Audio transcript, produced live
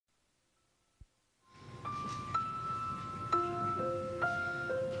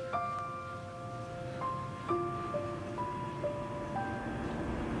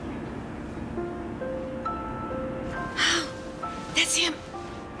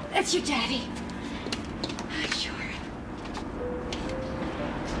That's your daddy. Sure.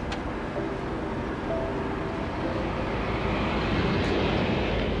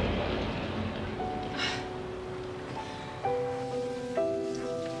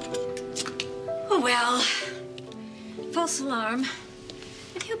 Oh, well. False alarm.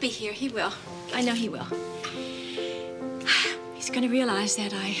 And he'll be here. He will. I know he will. He's gonna realize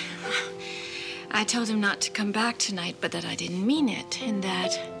that I told him not to come back tonight, but that I didn't mean it, and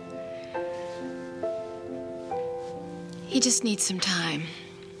that he just needs some time.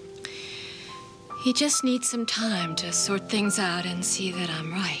 He just needs some time to sort things out and see that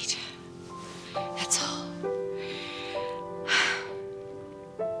I'm right. That's all.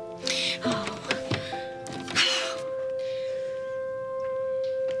 Oh.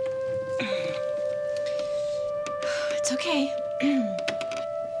 It's okay.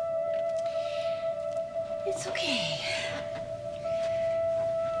 It's okay.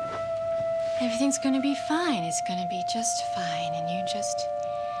 Everything's gonna be fine. It's gonna be just fine. And you just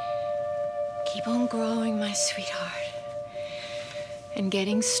keep on growing, my sweetheart. And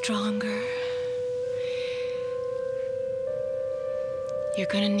getting stronger. You're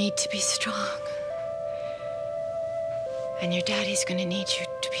gonna need to be strong. And your daddy's gonna need you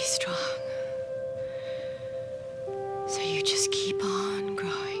to be strong. So you just keep on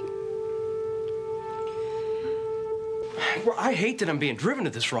growing. Well, I hate that I'm being driven to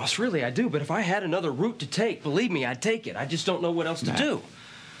this, Ross. Really, I do. But if I had another route to take, believe me, I'd take it. I just don't know what else to do.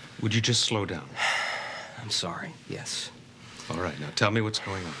 Would you just slow down? I'm sorry. Yes. All right, now tell me what's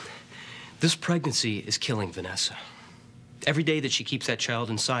going on. This pregnancy is killing Vanessa. Every day that she keeps that child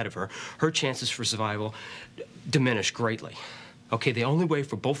inside of her, her chances for survival diminish greatly. Okay, the only way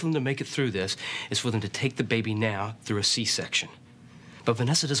for both of them to make it through this is for them to take the baby now through a C-section. But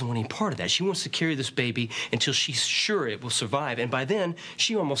Vanessa doesn't want any part of that. She wants to carry this baby until she's sure it will survive, and by then,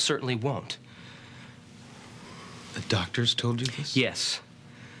 she almost certainly won't. The doctors told you this? Yes.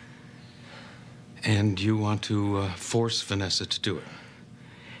 And you want to force Vanessa to do it?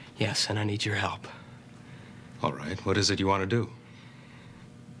 Yes, and I need your help. All right, what is it you want to do?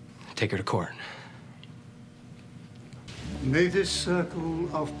 Take her to court. May this circle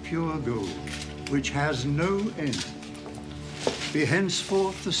of pure gold, which has no end, be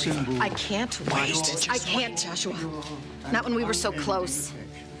henceforth the symbol. I can't wait. I can't, Joshua. Not when we were so close.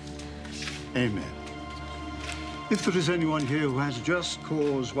 Amen. If there is anyone here who has just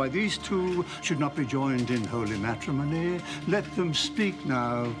cause why these two should not be joined in holy matrimony, let them speak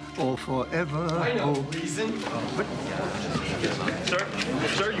now or forever. I know reason.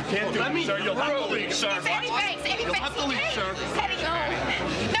 Sir, you can't do it. Sir, you'll have to leave, sir. It's Eddie Banks. Eddie You'll Banks. have to leave, sir. Eddie,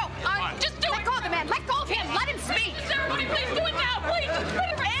 no, just do it. Let go of the man. Let go of him. Let him speak. Everybody, please do it now, please.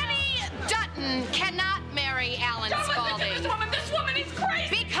 Annie Dutton cannot marry Alan Spaulding. This woman is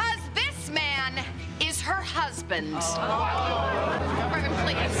crazy. Because this man is her husband. Reverend,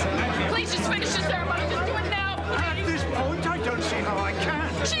 please just finish the ceremony. Just do it now. At this point, I don't see how I can.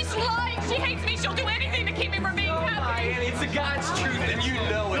 She's lying. She hates me. She'll do anything to keep me from being happy. Annie, it's the God's truth, and you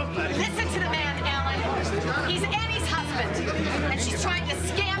know it. Listen to the man, Alan. He's Annie's husband, and she's trying to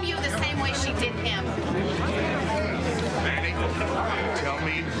scam you the same way she did him. Annie, tell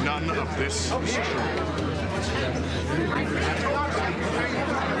me none of this is true.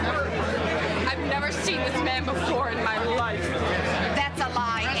 I've never seen this man before in my life. That's a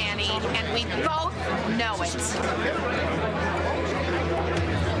lie, Annie, and we both know it.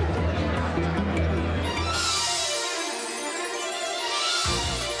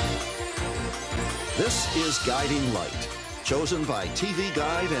 This is Guiding Light, chosen by TV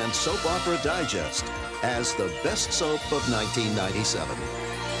Guide and Soap Opera Digest as the best soap of 1997.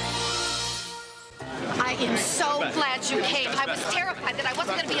 I am so glad you came. I was terrified that I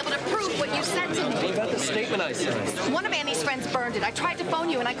wasn't going to be able to prove what you said to me. What about the statement I signed? One of Annie's friends burned it. I tried to phone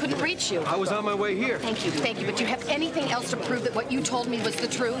you and I couldn't reach you. I was on my way here. Thank you. But do you have anything else to prove that what you told me was the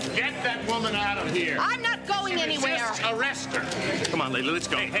truth? Get that woman out of here. I'm not going anywhere. Just arrest her. Come on, Layla, let's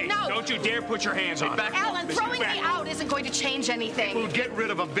go. Hey, No. don't you dare put your hands on her. Alan, throwing me out isn't going to change anything. We'll get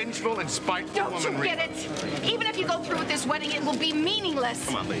rid of a vengeful and spiteful Don't you woman. get it? Even if you go through with this wedding, it will be meaningless.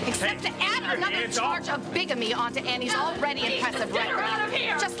 Come on, lady. Except to add another charge of bigamy onto Annie's already impressive Get her record. out of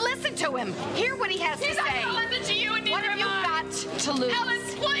here. Just listen to him. Hear what he has to He's not say. gonna listen to you, and What neither have you am I. got to lose? Ellen,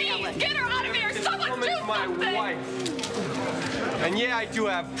 please, Ellen. get her out of here. Someone do Woman's my something. wife. And yeah, I do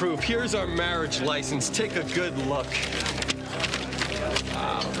have proof. Here's our marriage license. Take a good look.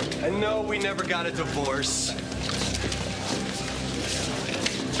 And no, we never got a divorce.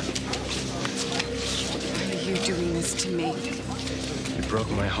 Why are you doing this to me? You broke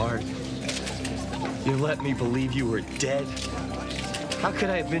my heart. You let me believe you were dead. How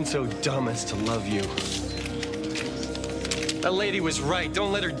could I have been so dumb as to love you? That lady was right.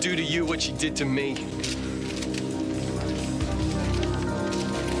 Don't let her do to you what she did to me.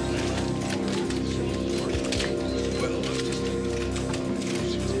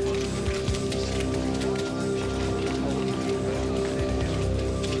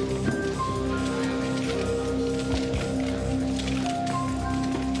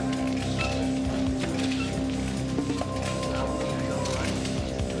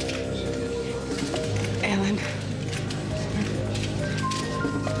 Ellen.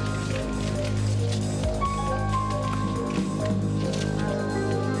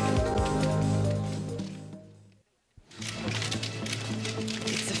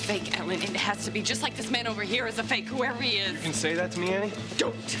 It's a fake, Ellen. It has to be just like this man over here is a fake, whoever he is. You can say that to me, Annie?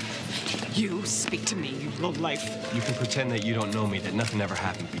 Don't you speak to me, you lowlife. You can pretend that you don't know me, that nothing ever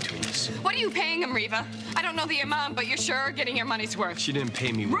happened between us. What are you paying him, Reva? I don't know the amount, but you're sure getting your money's worth. She didn't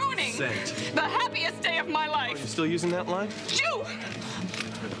pay me Ruining 1 cent. the happiest day of my life. You still using that line? You!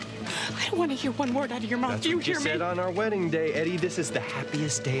 I don't want to hear one word out of your mouth. That's Do you what hear you me? said on our wedding day, Eddie. This is the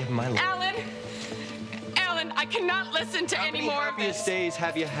happiest day of my life. Alan! Alan, I cannot listen to any more of happiest this. days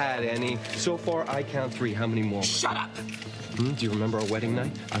have you had, Annie? So far, I count 3. How many more? Shut up! Do you remember our wedding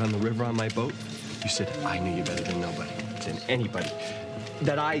night out on the river on my boat? You said I knew you better than nobody, than anybody.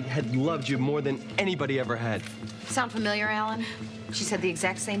 That I had loved you more than anybody ever had. Sound familiar, Alan? She said the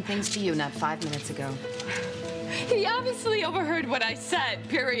exact same things to you not 5 minutes ago. He obviously overheard what I said,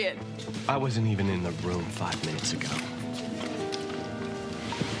 period. I wasn't even in the room 5 minutes ago.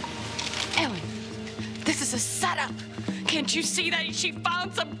 Ellen, this is a setup. Can't you see that she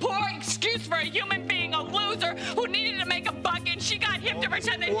found some poor excuse for a human being, a loser who needed to make a buck, and she got him to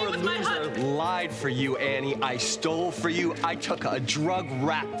pretend that he was my husband? Lied for you, Annie. I stole for you. I took a drug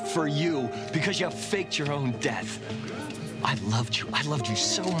rap for you because you faked your own death. I loved you. I loved you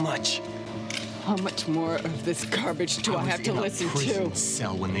so much. How much more of this garbage do I have to listen I was in a to? prison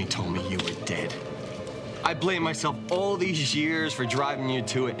cell when they told me you were dead. I blame myself all these years for driving you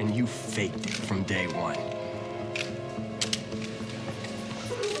to it, and you faked it from day one.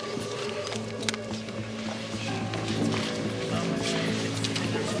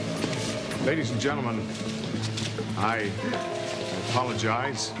 Ladies and gentlemen, I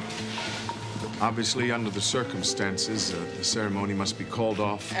apologize. Obviously, under the circumstances, the ceremony must be called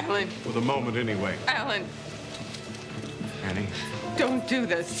off. Alan. For the moment, anyway. Alan, Annie, don't do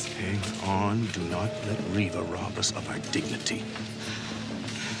this. hang on. Do not let Reva rob us of our dignity.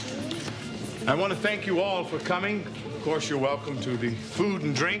 I want to thank you all for coming. Of course, you're welcome to the food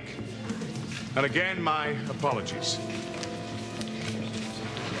and drink. And again, my apologies.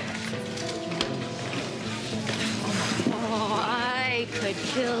 Oh, I could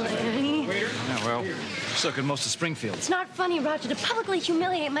kill Annie. Yeah, well, so could most of Springfield. It's not funny, Roger, to publicly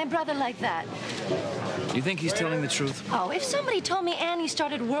humiliate my brother like that. You think he's telling the truth? Oh, if somebody told me Annie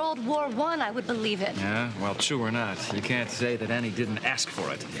started World War I, I would believe it. Yeah, well, true or not, you can't say that Annie didn't ask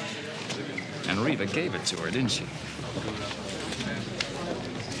for it. And Reva gave it to her, didn't she?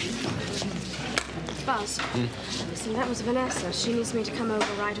 Buzz, listen, that was Vanessa. She needs me to come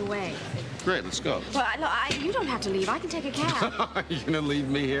over right away. Great, let's go. Well, you don't have to leave. I can take a cab. You're gonna leave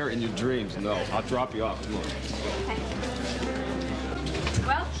me here in your dreams? No, I'll drop you off. Come on.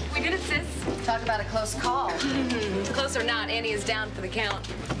 Well, we did it, sis. Talk about a close call. Close or not, Annie is down for the count.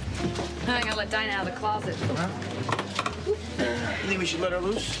 I gotta let Dinah out of the closet. You think we should let her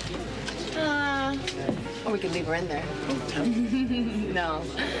loose? Or we could leave her in there. No.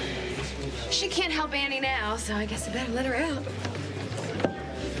 She can't help Annie now, so I guess I better let her out.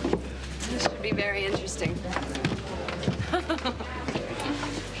 This should be very interesting.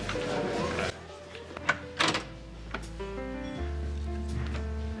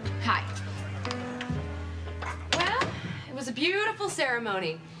 Hi. Well, it was a beautiful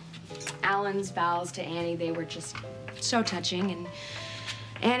ceremony. Alan's vows to Annie, they were just so touching, and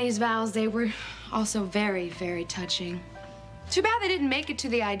Annie's vows, they were also very, very touching. Too bad they didn't make it to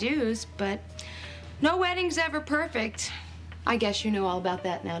the I do's, but no wedding's ever perfect. I guess you know all about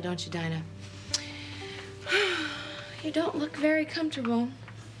that now, don't you, Dinah? You don't look very comfortable.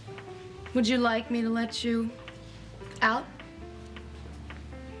 Would you like me to let you out?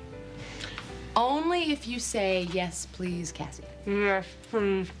 Only if you say, yes, please, Cassie. Yes,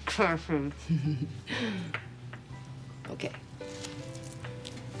 please, Cassie. Okay.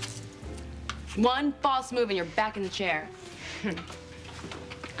 One false move and you're back in the chair.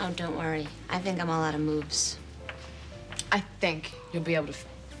 Oh, don't worry. I think I'm all out of moves. I think you'll be able to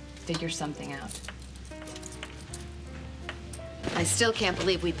figure something out. I still can't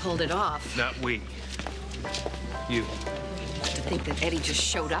believe we pulled it off. Not we. You. to think that Eddie just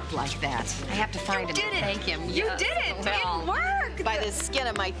showed up like that. I have to find him and thank him. You Yes. did it! Well, It worked! by the skin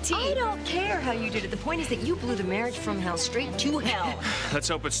of my teeth. I don't care how you did it. The point is that you blew the marriage from hell straight to hell. Let's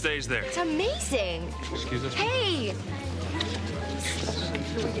hope it stays there. It's amazing. Excuse us? Hey!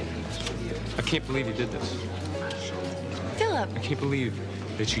 I can't believe you did this. Philip. I can't believe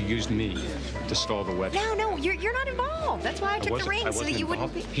that you used me to stall the wedding. No, you're not involved. That's why I took the ring so that you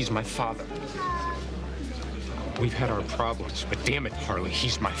wouldn't be. He's my father. We've had our problems, but damn it, Harley,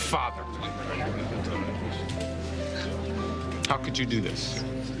 he's my father. How could you do this?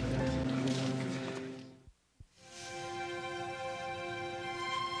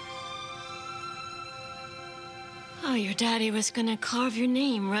 Oh, your daddy was gonna carve your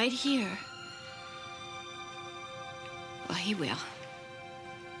name right here. Well, he will.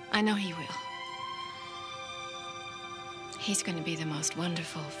 I know he will. He's gonna be the most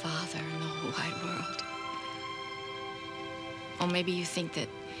wonderful father in the whole wide world. Or maybe you think that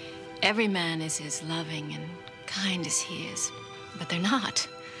every man is as loving and kind as he is, but they're not.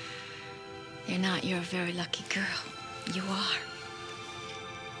 They're not. You're a very lucky girl. You are.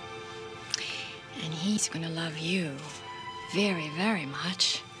 And he's gonna love you very, very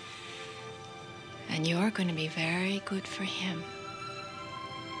much. And you're gonna be very good for him.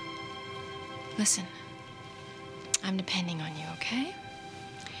 Listen, I'm depending on you, okay?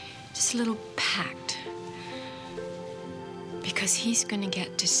 Just a little pact. Because he's gonna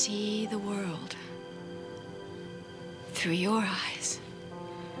get to see the world through your eyes.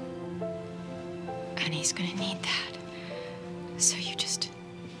 And he's gonna need that. So you just...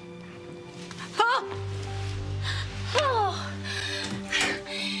 Oh! Oh!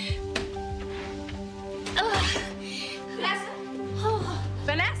 Vanessa? Oh.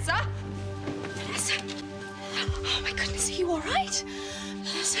 Vanessa? Vanessa? Oh, my goodness, are you all right?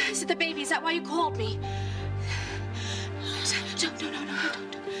 Vanessa, is it the baby? Is that why you called me? No, don't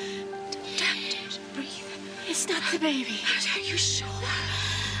breathe. It's not the baby. Are you sure?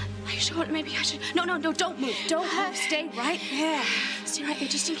 Are you sure? Maybe I should... No, don't move. Don't move. Stay right there. Stay right there,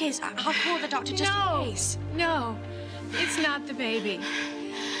 just in case. I'll call the doctor just in case. No, it's not the baby.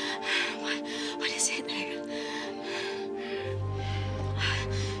 What is it?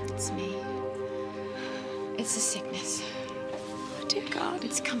 It's me. It's a sickness. Oh, dear God.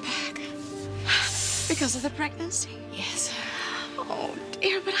 It's come back. Because of the pregnancy? Yes. Oh,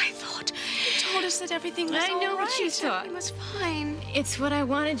 dear, but I thought you told us that everything was I know all right. what you thought. Everything was fine. It's what I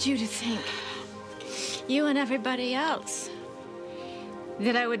wanted you to think. You and everybody else.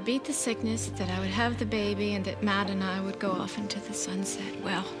 That I would beat the sickness, that I would have the baby, and that Matt and I would go off into the sunset.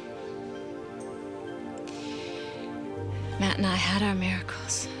 Well, Matt and I had our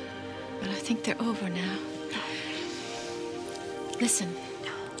miracles, but I think they're over now. Listen.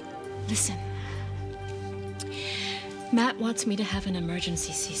 Listen. Matt wants me to have an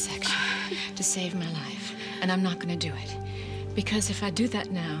emergency C-section to save my life, and I'm not going to do it. Because if I do that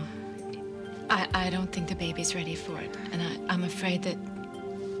now, I don't think the baby's ready for it. And I'm afraid that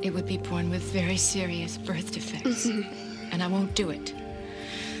it would be born with very serious birth defects. And I won't do it.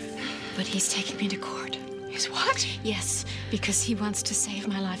 But he's taking me to court. Is what? Yes, because he wants to save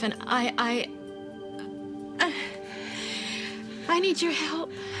my life. And I need your help.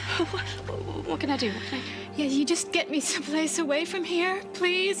 What can I do? Yeah, you just get me someplace away from here,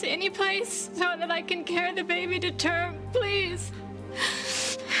 please. Any place, so that I can carry the baby to term, please.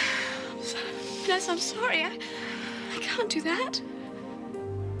 Vanessa, I'm sorry. I can't do that.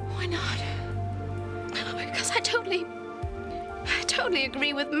 Why not? Because I totally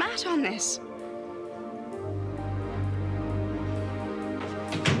agree with Matt on this.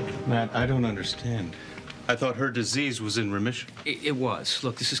 Matt, I don't understand. I thought her disease was in remission. It was.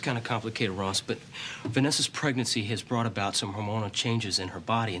 Look, this is kind of complicated, Ross, but Vanessa's pregnancy has brought about some hormonal changes in her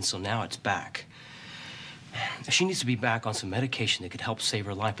body, and so now it's back. She needs to be back on some medication that could help save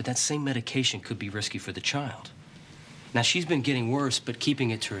her life, but that same medication could be risky for the child. Now, she's been getting worse, but keeping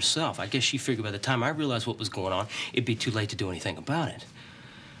it to herself. I guess she figured by the time I realized what was going on, it'd be too late to do anything about it.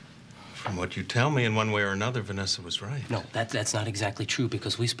 From what you tell me, in one way or another, Vanessa was right. No, that's not exactly true,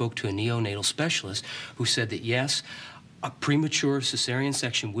 because we spoke to a neonatal specialist who said that, yes, a premature cesarean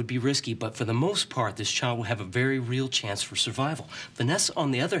section would be risky, but for the most part, this child will have a very real chance for survival. Vanessa, on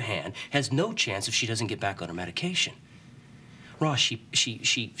the other hand, has no chance if she doesn't get back on her medication. Ross,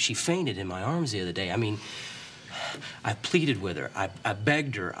 she fainted in my arms the other day. I mean, I pleaded with her. I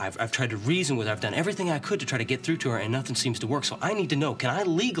begged her. I've tried to reason with her. I've done everything I could to try to get through to her, and nothing seems to work. So I need to know, can I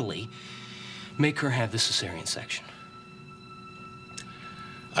legally make her have the cesarean section?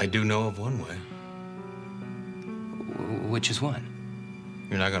 I do know of one way. Which is what?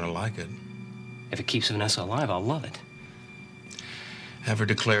 You're not gonna like it. If it keeps Vanessa alive, I'll love it. have her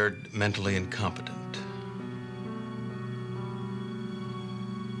declared mentally incompetent.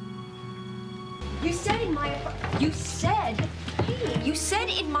 You said in my you said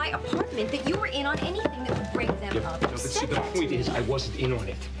in my apartment that you were in on anything that would break them up. No, but see, the point is, I wasn't in on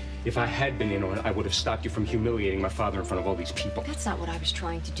it. If I had been in on it, I would have stopped you from humiliating my father in front of all these people. That's not what I was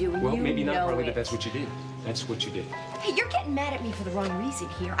trying to do, and well, you maybe not, know Harley, it. but that's what you did. That's what you did. Hey, you're getting mad at me for the wrong reason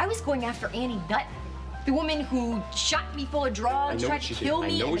here. I was going after Annie Nutt, the woman who shot me full of drugs, tried to kill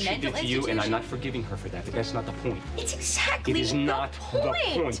me I know in what the she mental did to you, and I'm institution. not forgiving her for that, but that's not the point. It's exactly It is not the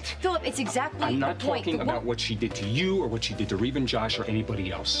point. Philip, it's exactly I'm not the point. talking about what she did to you or what she did to Reva and Josh or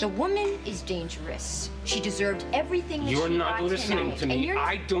anybody else. The woman is dangerous. She deserved everything that You're she not got listening tonight. to And me. you're...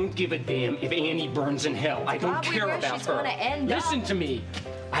 I don't give a damn if Annie burns in hell. I don't Probably care where about she's her. gonna end Listen up. to me.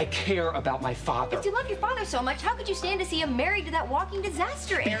 I care about my father. If you love your father so much, how could you stand to see him married to that walking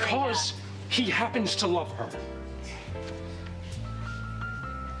disaster area? Because he happens to love her.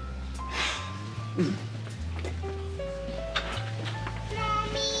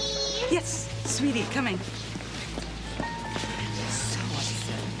 Yes, sweetie, coming. So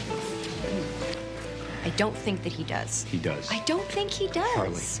upset. I don't think that he does. He does. I don't think he does.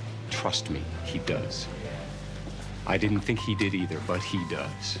 Harley, trust me, he does. I didn't think he did either, but he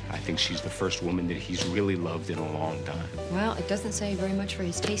does. I think she's the first woman that he's really loved in a long time. Well, it doesn't say very much for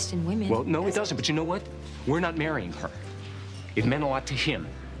his taste in women. Well, no, it doesn't. But you know what? We're not marrying her. It meant a lot to him.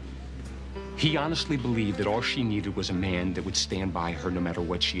 He honestly believed that all she needed was a man that would stand by her no matter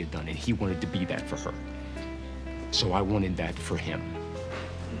what she had done, and he wanted to be that for her. So I wanted that for him.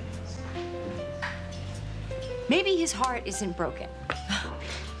 Maybe his heart isn't broken.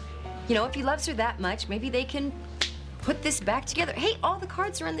 You know, if he loves her that much, maybe they can put this back together. Hey, all the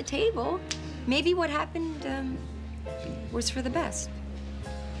cards are on the table. Maybe what happened was for the best.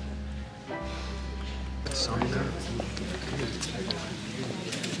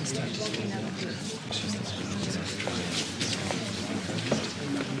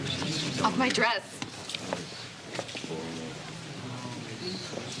 Off my dress.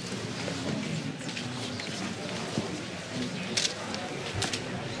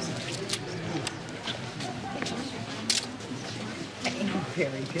 Very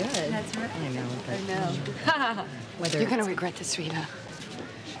good. That's right. I know. I know. Whether You're gonna it's regret this, Reva.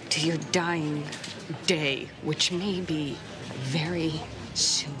 to your dying day, which may be very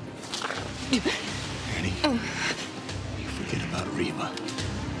soon. Annie, you forget about Reva.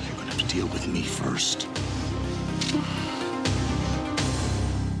 You're gonna have to deal with me first.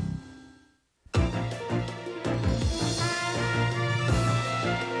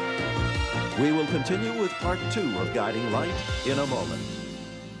 We will continue with part 2 of Guiding Light in a moment.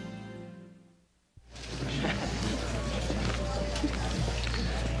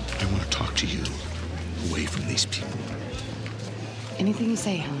 I want to talk to you away from these people. Anything you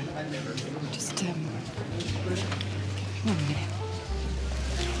say, Helen. Just, one minute.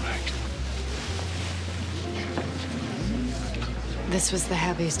 This was the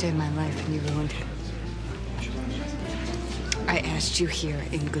happiest day of my life, and you ruined it. I asked you here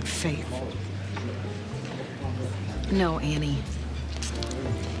in good faith. No, Annie.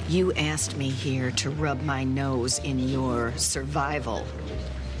 You asked me here to rub my nose in your survival.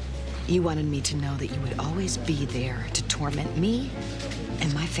 You wanted me to know that you would always be there to torment me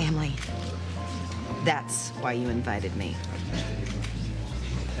and my family. That's why you invited me.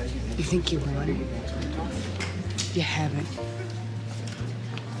 You think you won? You haven't.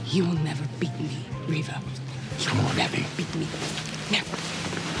 You will never beat me, Reva. You will never beat me. Never.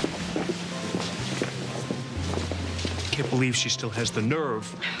 I can't believe she still has the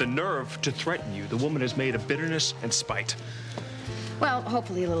nerve to threaten you. The woman is made of bitterness and spite. Well,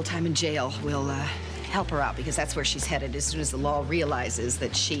 hopefully a little time in jail will help her out, because that's where she's headed as soon as the law realizes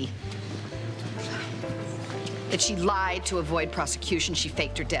that she lied to avoid prosecution. She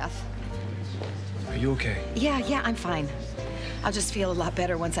faked her death. Are you okay? Yeah, I'm fine. I'll just feel a lot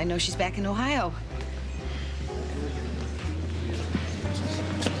better once I know she's back in Ohio.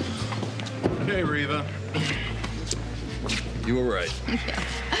 Hey, Reva. You were right.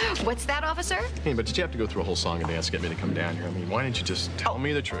 What's that, officer? Hey, but did you have to go through a whole song and dance to get me to come down here? I mean, why didn't you just tell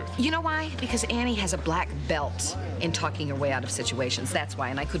me the truth? You know why? Because Annie has a black belt in talking her way out of situations. That's why,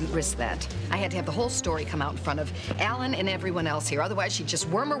 and I couldn't risk that. I had to have the whole story come out in front of Alan and everyone else here. Otherwise, she'd just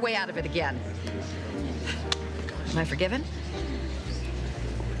worm her way out of it again. Am I forgiven?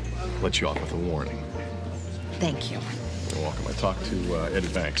 Let you off with a warning. Thank you. You're welcome. I talked to Eddie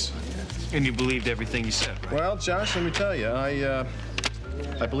Banks. And you believed everything he said, right? Well, Josh, let me tell you,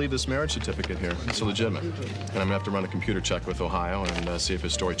 I believe this marriage certificate here. It's legitimate. And I'm gonna have to run a computer check with Ohio and see if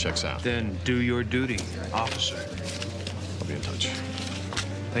his story checks out. Then do your duty, officer. I'll be in touch.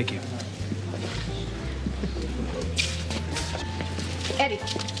 Thank you. Eddie,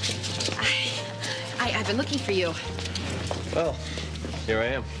 I've been looking for you. Well, here I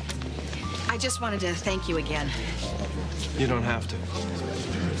am. I just wanted to thank you again. You don't have to.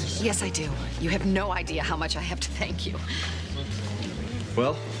 Yes, I do. You have no idea how much I have to thank you.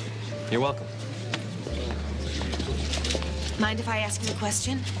 Well, you're welcome. Mind if I ask you a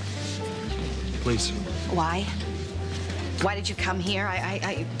question? Please. Why? Why did you come here?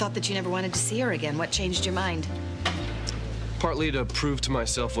 I thought that you never wanted to see her again. What changed your mind? Partly to prove to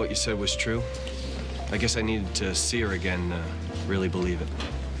myself what you said was true. I guess I needed to see her again, really believe it.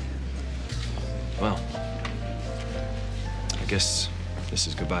 Well, I guess this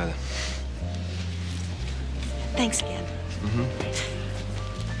is goodbye then. Thanks again.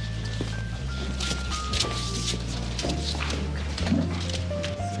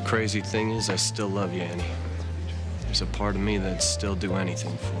 The crazy thing is, I still love you, Annie. There's a part of me that'd still do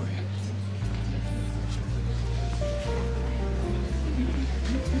anything for you.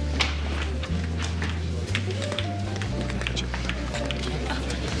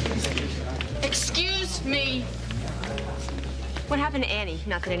 Excuse me. What happened to Annie?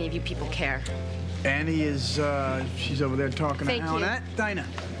 Not that any of you people care. Annie is, she's over there talking Thank to you. Alan. Dinah.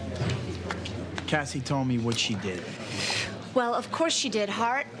 Cassie told me what she did. Well, of course she did,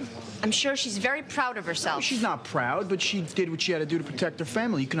 Hart. I'm sure she's very proud of herself. She's not proud, but she did what she had to do to protect her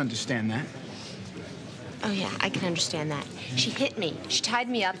family. You can understand that. Oh, yeah, I can understand that. She hit me. She tied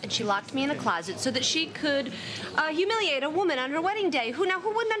me up, and she locked me in a closet so that she could humiliate a woman on her wedding day. Who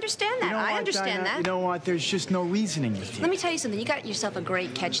wouldn't understand that? You know I what, understand Dinah? that. You know what? There's just no reasoning with you. Let me tell you something. You got yourself a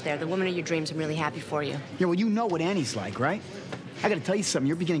great catch there. The woman of your dreams. I'm really happy for you. Yeah, well, you know what Annie's like, right? I gotta tell you something.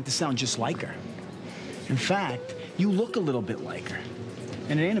 You're beginning to sound just like her. In fact, you look a little bit like her.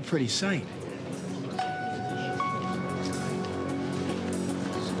 And it ain't a pretty sight.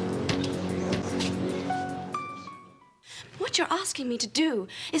 What you're asking me to do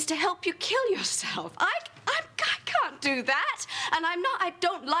is to help you kill yourself. I can't do that. And I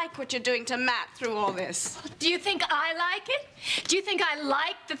don't like what you're doing to Matt through all this. Do you think I like it? Do you think I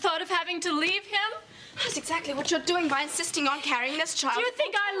like the thought of having to leave him? That's exactly what you're doing by insisting on carrying this child. Do you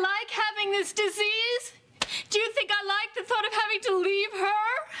think I like having this disease? Do you think I like the thought of having to leave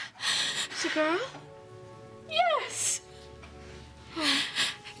her? The girl? Yes.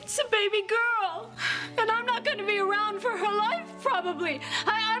 It's a baby girl. And I'm not going to be around for her life, probably.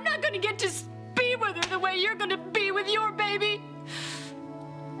 I'm not going to get to be with her the way you're going to be with your baby.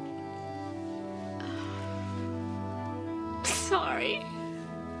 Sorry.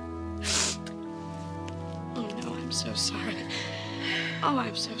 Oh, no, I'm so sorry. Oh,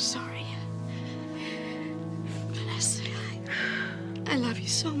 I'm so sorry. Vanessa, I love you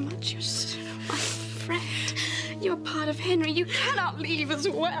so much. You're my friend. You're part of Henry. You cannot leave as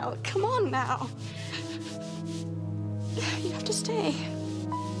well. Come on now. You have to stay.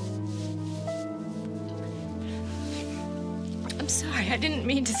 I'm sorry. I didn't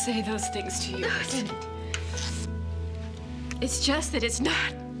mean to say those things to you. I didn't. It's just that it's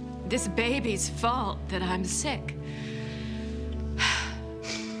not this baby's fault that I'm sick.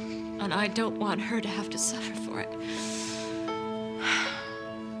 And I don't want her to have to suffer for it.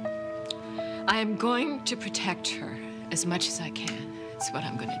 I am going to protect her as much as I can. It's what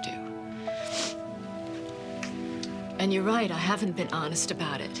I'm going to do. And you're right, I haven't been honest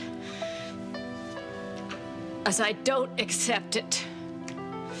about it. As I don't accept it.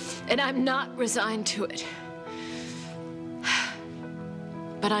 And I'm not resigned to it.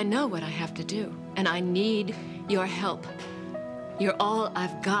 But I know what I have to do, and I need your help. You're all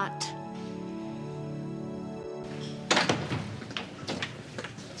I've got.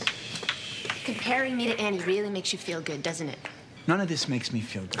 Comparing me to Annie really makes you feel good, doesn't it? None of this makes me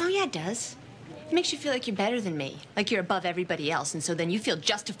feel good. Oh, yeah, it does. It makes you feel like you're better than me, like you're above everybody else, and so then you feel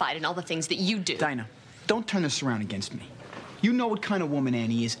justified in all the things that you do. Dinah, don't turn this around against me. You know what kind of woman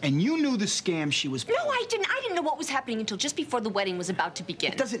Annie is, and you knew the scam she was... No, I didn't. I didn't know what was happening until just before the wedding was about to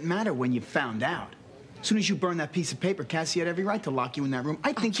begin. It doesn't matter when you found out. As soon as you burned that piece of paper, Cassie had every right to lock you in that room.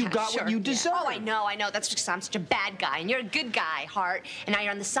 I think you got what you deserve. Oh, I know. That's because I'm such a bad guy, and you're a good guy, Hart. And now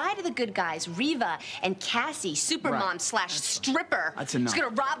you're on the side of the good guys. Riva and Cassie, supermom slash stripper. That's enough. She's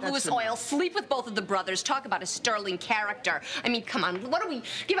gonna rob That's Louis enough. Oil, sleep with both of the brothers, talk about a sterling character. I mean, come on. What do we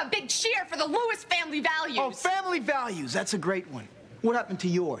give a big cheer for the Lewis family values? Oh, family values. That's a great one. What happened to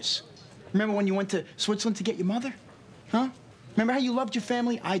yours? Remember when you went to Switzerland to get your mother? Huh? Remember how you loved your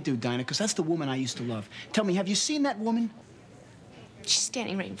family? I do, Dinah, because that's the woman I used to love. Tell me, have you seen that woman? She's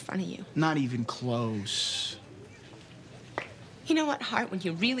standing right in front of you. Not even close. You know what, Hart? When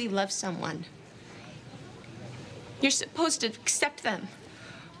you really love someone, you're supposed to accept them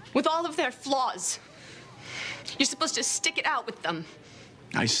with all of their flaws. You're supposed to stick it out with them.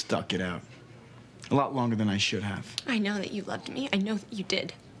 I stuck it out. A lot longer than I should have. I know that you loved me. I know that you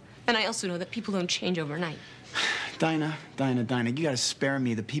did. And I also know that people don't change overnight. Dinah, you gotta spare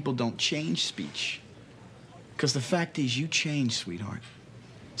me the people don't change speech. Because the fact is, you changed, sweetheart.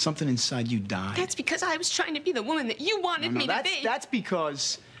 Something inside you died. That's because I was trying to be the woman that you wanted me to be. That's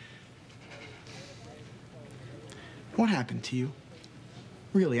because... What happened to you?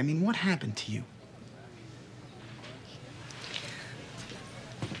 Really, I mean, what happened to you?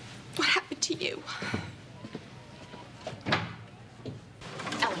 What happened to you?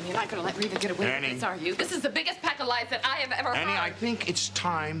 Ellen, you're not gonna let Reva get away with this, are you? This is the biggest pack of lies that I have ever heard. Annie, I think it's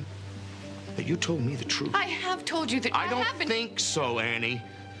time that you told me the truth. I have told you that I don't think so, Annie.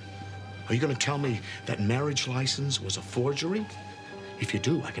 Are you gonna tell me that marriage license was a forgery? If you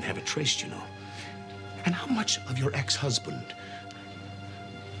do, I can have it traced, you know. And how much of your ex-husband,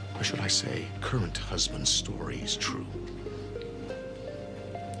 or should I say, current husband's story is true?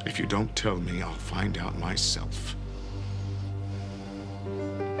 If you don't tell me, I'll find out myself.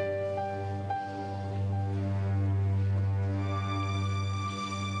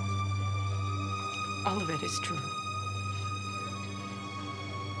 All of it is true.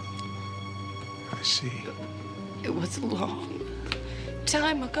 I see. It was a long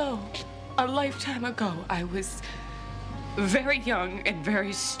time ago, a lifetime ago. I was very young and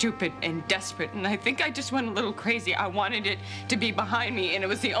very stupid and desperate, and I think I just went a little crazy. I wanted it to be behind me, and it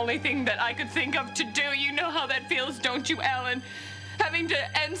was the only thing that I could think of to do. You know how that feels, don't you, Alan? Having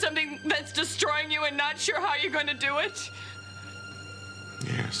to end something that's destroying you and not sure how you're going to do it?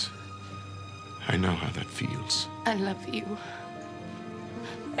 Yes. I know how that feels. I love you.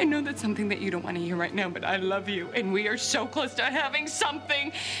 I know that's something that you don't want to hear right now, but I love you, and we are so close to having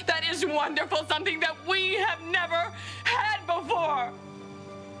something that is wonderful, something that we have never had before.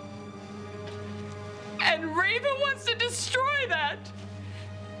 And Reva wants to destroy that.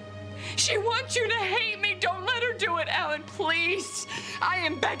 She wants you to hate me. Don't let her do it, Alan, please. I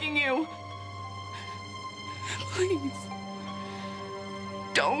am begging you. Please.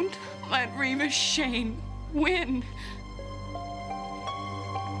 Don't let Reva Shane win.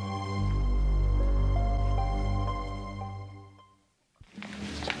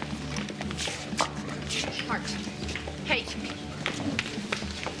 Mark. Hey.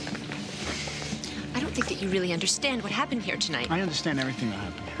 I don't think that you really understand what happened here tonight. I understand everything that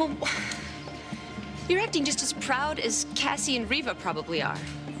happened. Well, you're acting just as proud as Cassie and Reva probably are.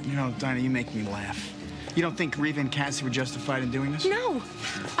 You know, Dinah, you make me laugh. You don't think Reva and Cassie were justified in doing this? No,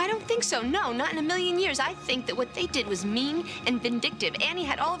 I don't think so. No, not in a million years. I think that what they did was mean and vindictive. Annie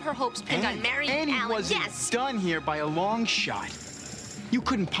had all of her hopes pinned on marrying Annie Alan. wasn't Yes. done here by a long shot. You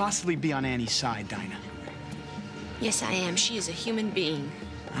couldn't possibly be on Annie's side, Dinah. Yes, I am. She is a human being.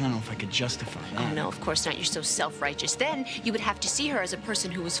 I don't know if I could justify that. Oh, no, of course not. You're so self-righteous. Then you would have to see her as a person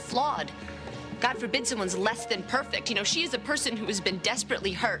who was flawed. God forbid someone's less than perfect. You know, she is a person who has been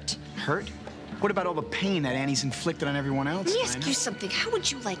desperately hurt. Hurt? What about all the pain that Annie's inflicted on everyone else, Let me Dinah? ask you something. How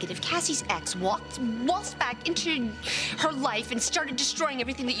would you like it if Cassie's ex waltzed back into her life and started destroying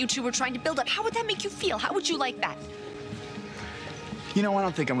everything that you two were trying to build up? How would that make you feel? How would you like that? You know, I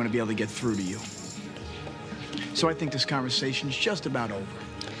don't think I'm going to be able to get through to you. So I think this conversation's just about over.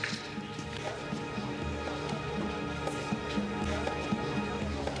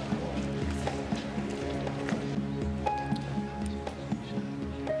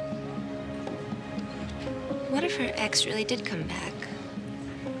 What if her ex really did come back?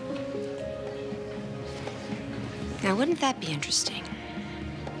 Now, wouldn't that be interesting?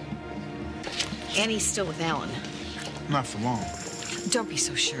 Annie's still with Alan. Not for long. Don't be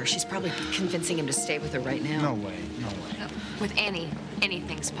so sure. She's probably convincing him to stay with her right now. No way, no way. With Annie,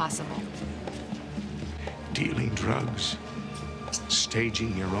 anything's possible. Dealing drugs,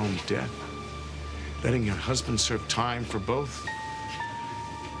 staging your own death, letting your husband serve time for both.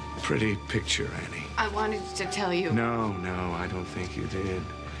 Pretty picture, Annie. I wanted to tell you. No, I don't think you did.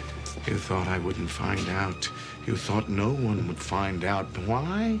 You thought I wouldn't find out. You thought no one would find out.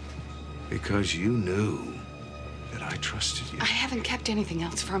 Why? Because you knew that I trusted you. I haven't kept anything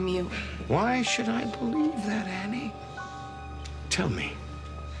else from you. Why should I believe that, Annie? Tell me,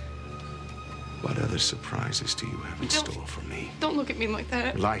 what other surprises do you have in store for me? Don't look at me like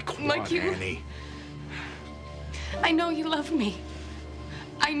that. Like what, Annie? I know you love me.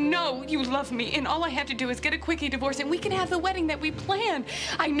 I know you love me, and all I have to do is get a quickie divorce, and we can have the wedding that we planned.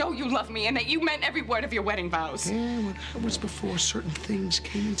 I know you love me, and that you meant every word of your wedding vows. Yeah, well, that was before certain things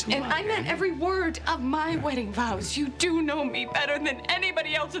came into life. And I meant every word of my wedding vows. You do know me better than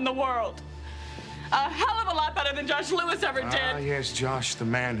anybody else in the world. a hell of a lot better than Josh Lewis ever did. Ah, yes, Josh, the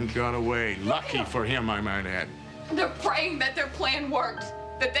man who got away. Lucky for him, I might add. They're praying that their plan worked,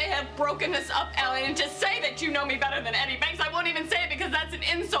 that they have broken us up, Ellen, and to say that you know me better than Eddie Banks, I won't even say it because that's an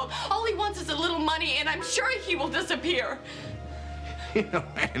insult. All he wants is a little money, and I'm sure he will disappear. You know,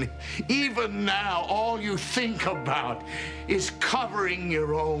 Annie, even now, all you think about is covering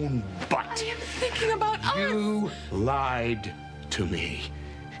your own butt. I am thinking about us. You lied to me.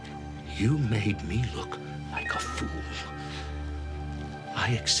 You made me look like a fool.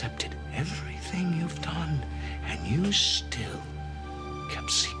 I accepted everything you've done, and you still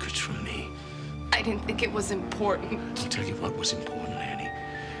kept secrets from me. I didn't think it was important. I'll tell you what was important, Annie.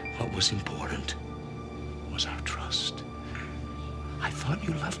 What was important was our trust. I thought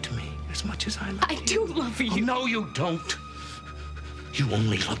you loved me as much as I loved you. I do love you. Oh, no, you don't. You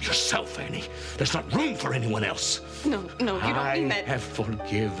only love yourself, Annie. There's not room for anyone else. No, you don't mean that. I have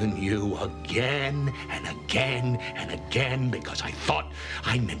forgiven you again and again and again because I thought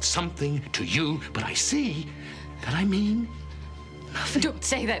I meant something to you, but I see that I mean nothing. Don't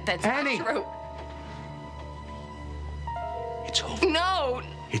say that. That's Annie. not true. It's over. No.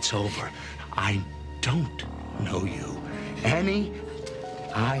 It's over. I don't know you. Annie,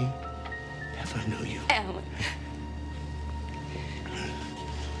 I never knew you. Ellen.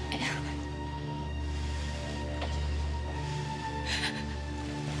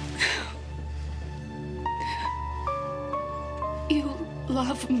 You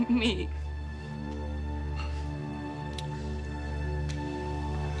love me.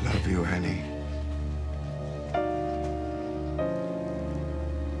 Love you, Annie.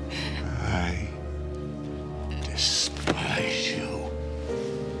 I despise you.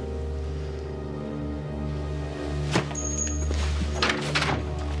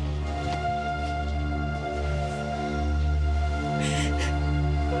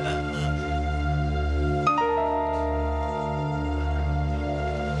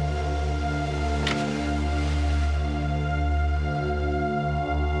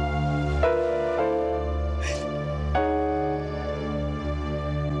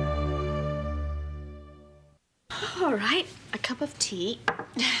 All right, a cup of tea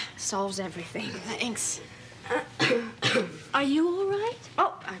solves everything. Thanks. Are you all right?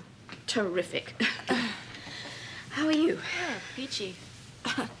 Oh, I'm terrific. How are you? Oh, peachy.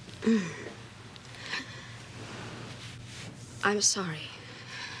 I'm sorry.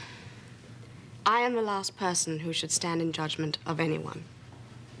 I am the last person who should stand in judgment of anyone.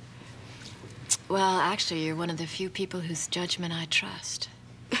 Well, actually, you're one of the few people whose judgment I trust.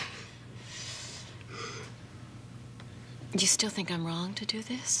 You still think I'm wrong to do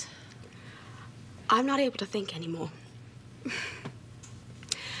this? I'm not able to think anymore.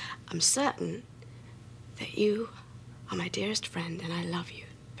 I'm certain that you are my dearest friend, and I love you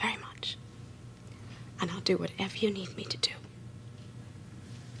very much. And I'll do whatever you need me to do.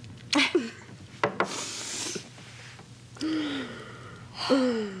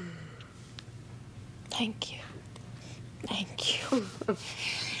 Thank you. Thank you.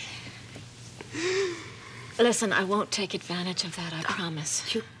 Listen, I won't take advantage of that, I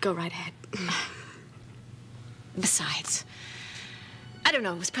promise. You go right ahead. Besides, I don't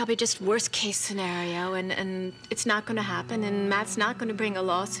know, it was probably just worst case scenario, and it's not going to happen, and Matt's not going to bring a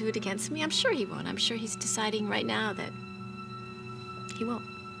lawsuit against me. I'm sure he won't. I'm sure he's deciding right now that he won't.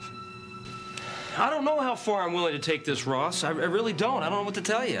 I don't know how far I'm willing to take this, Ross. I really don't. I don't know what to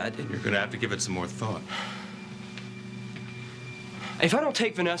tell you. You're going to have to give it some more thought. If I don't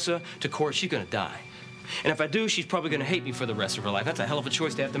take Vanessa to court, she's going to die. And if I do, she's probably going to hate me for the rest of her life. That's a hell of a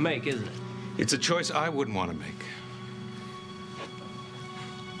choice to have to make, isn't it? It's a choice I wouldn't want to make.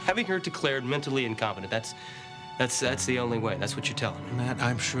 Having her declared mentally incompetent, that's the only way. That's what you're telling me. Matt,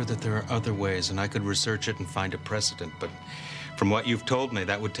 I'm sure that there are other ways, and I could research it and find a precedent, but from what you've told me,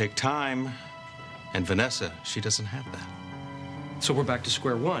 that would take time. And Vanessa, she doesn't have that. So we're back to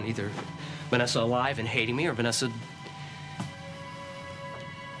square one. Either Vanessa alive and hating me, or Vanessa...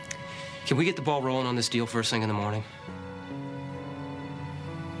 Can we get the ball rolling on this deal first thing in the morning?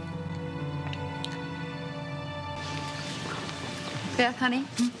 Beth, honey,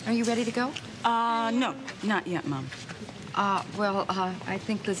 are you ready to go? No, not yet, Mom. I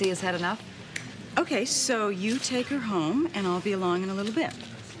think Lizzie has had enough. Okay, so you take her home, and I'll be along in a little bit.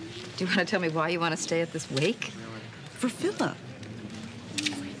 Do you want to tell me why you want to stay at this wake? For Philip.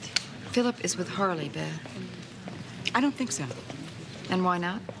 Philip is with Harley, Beth. I don't think so. And why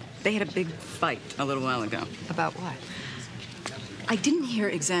not? They had a big fight a little while ago. About what? I didn't hear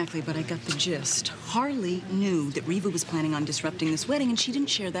exactly, but I got the gist. Harley knew that Reva was planning on disrupting this wedding, and she didn't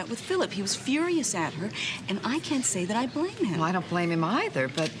share that with Philip. He was furious at her, and I can't say that I blame him. Well, I don't blame him either,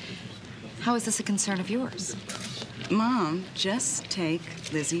 but How is this a concern of yours? Mom, just take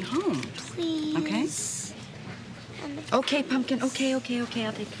Lizzie home. Please. Okay? Okay, Pumpkin. Okay. I'll take you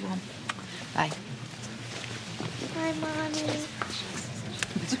home. Bye. Bye, Mommy.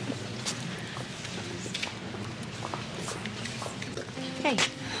 Hey,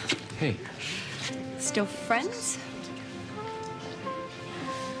 Hey. still friends?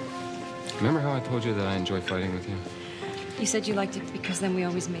 Remember how I told you that I enjoy fighting with you? You said you liked it because then we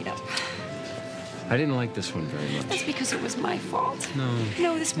always made up. I didn't like this one very much. That's because it was my fault. No.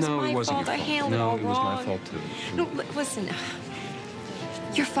 No, this was my it wasn't fault. your I fault. handled it all No, it was my wrong. fault too. No, listen.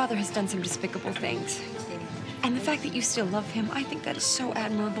 Your father has done some despicable things. And the fact that you still love him, I think that is so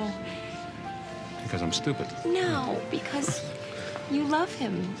admirable. Because I'm stupid. No, because you love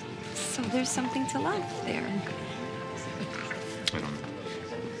him. So there's something to love there. I don't know.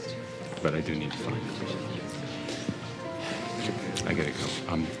 But I do need to find it. I gotta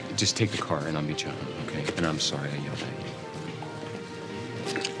go. Just take the car and I'll meet you home, okay? And I'm sorry I yelled at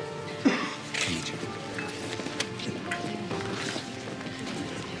you. I'll meet you.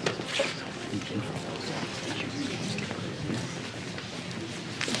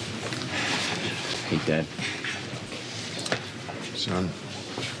 Hey, Dad. Son.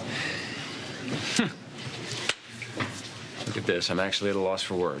 Look at this. I'm actually at a loss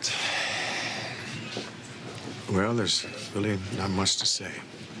for words. Well, there's really not much to say.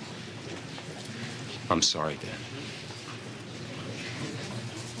 I'm sorry, Dad.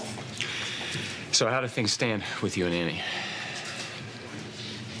 So how do things stand with you and Annie?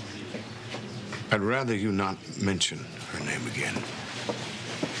 I'd rather you not mention her name again.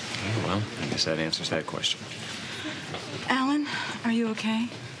 Oh, well, I guess that answers that question. Alan, are you okay?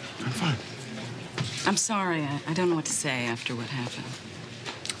 I'm fine. I'm sorry. I don't know what to say after what happened.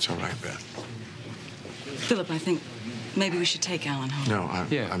 It's all right, Beth. Philip, I think maybe we should take Alan home. No,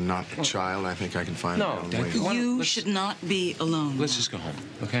 I'm not a child. I think I can find No, my own Dad, way. You should not be alone. Let's just go home,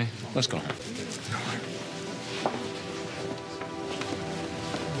 okay? Let's go home.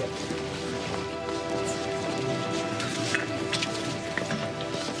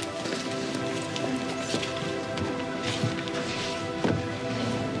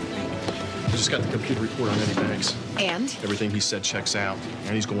 I just got the computer report on Eddie Banks. And? Everything he said checks out.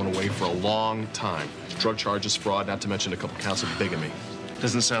 And he's going away for a long time. Drug charges, fraud, not to mention a couple counts of bigamy.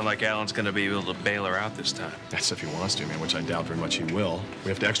 Doesn't sound like Alan's gonna be able to bail her out this time. That's if he wants to, man, which I doubt very much he will. We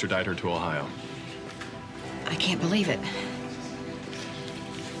have to extradite her to Ohio. I can't believe it.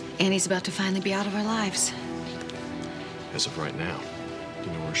 Annie's about to finally be out of our lives. As of right now. Do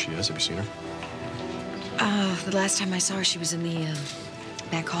you know where she is? Have you seen her? The last time I saw her, she was in the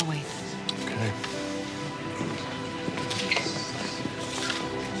back hallway. Okay.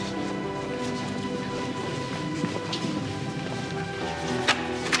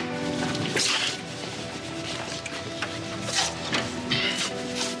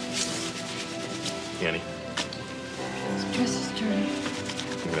 Annie, Dress is dirty.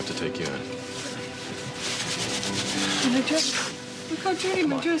 I'm gonna have to take you in. My dress. Look how dirty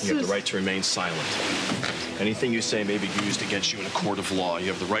my dress You have is. the right to remain silent. Anything you say may be used against you in a court of law. You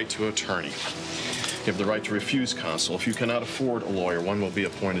have the right to an attorney. You have the right to refuse counsel. If you cannot afford a lawyer, one will be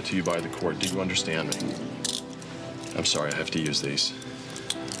appointed to you by the court. Do you understand me? I'm sorry, I have to use these.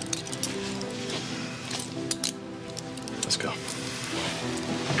 Let's go.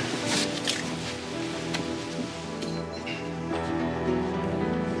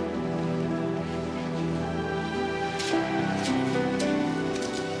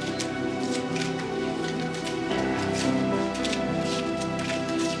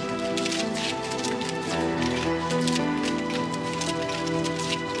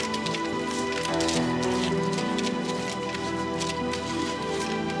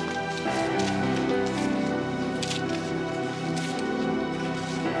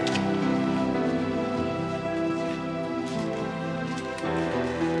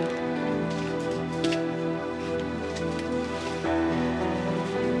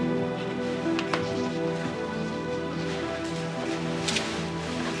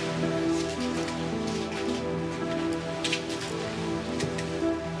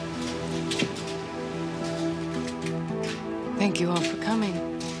 Thank you all for coming.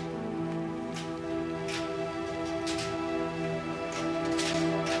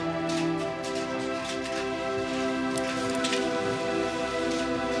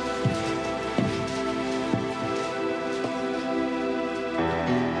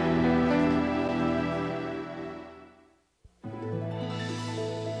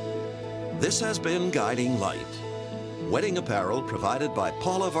 This has been Guiding Light. Wedding apparel provided by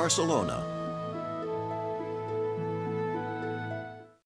Paula Barcelona.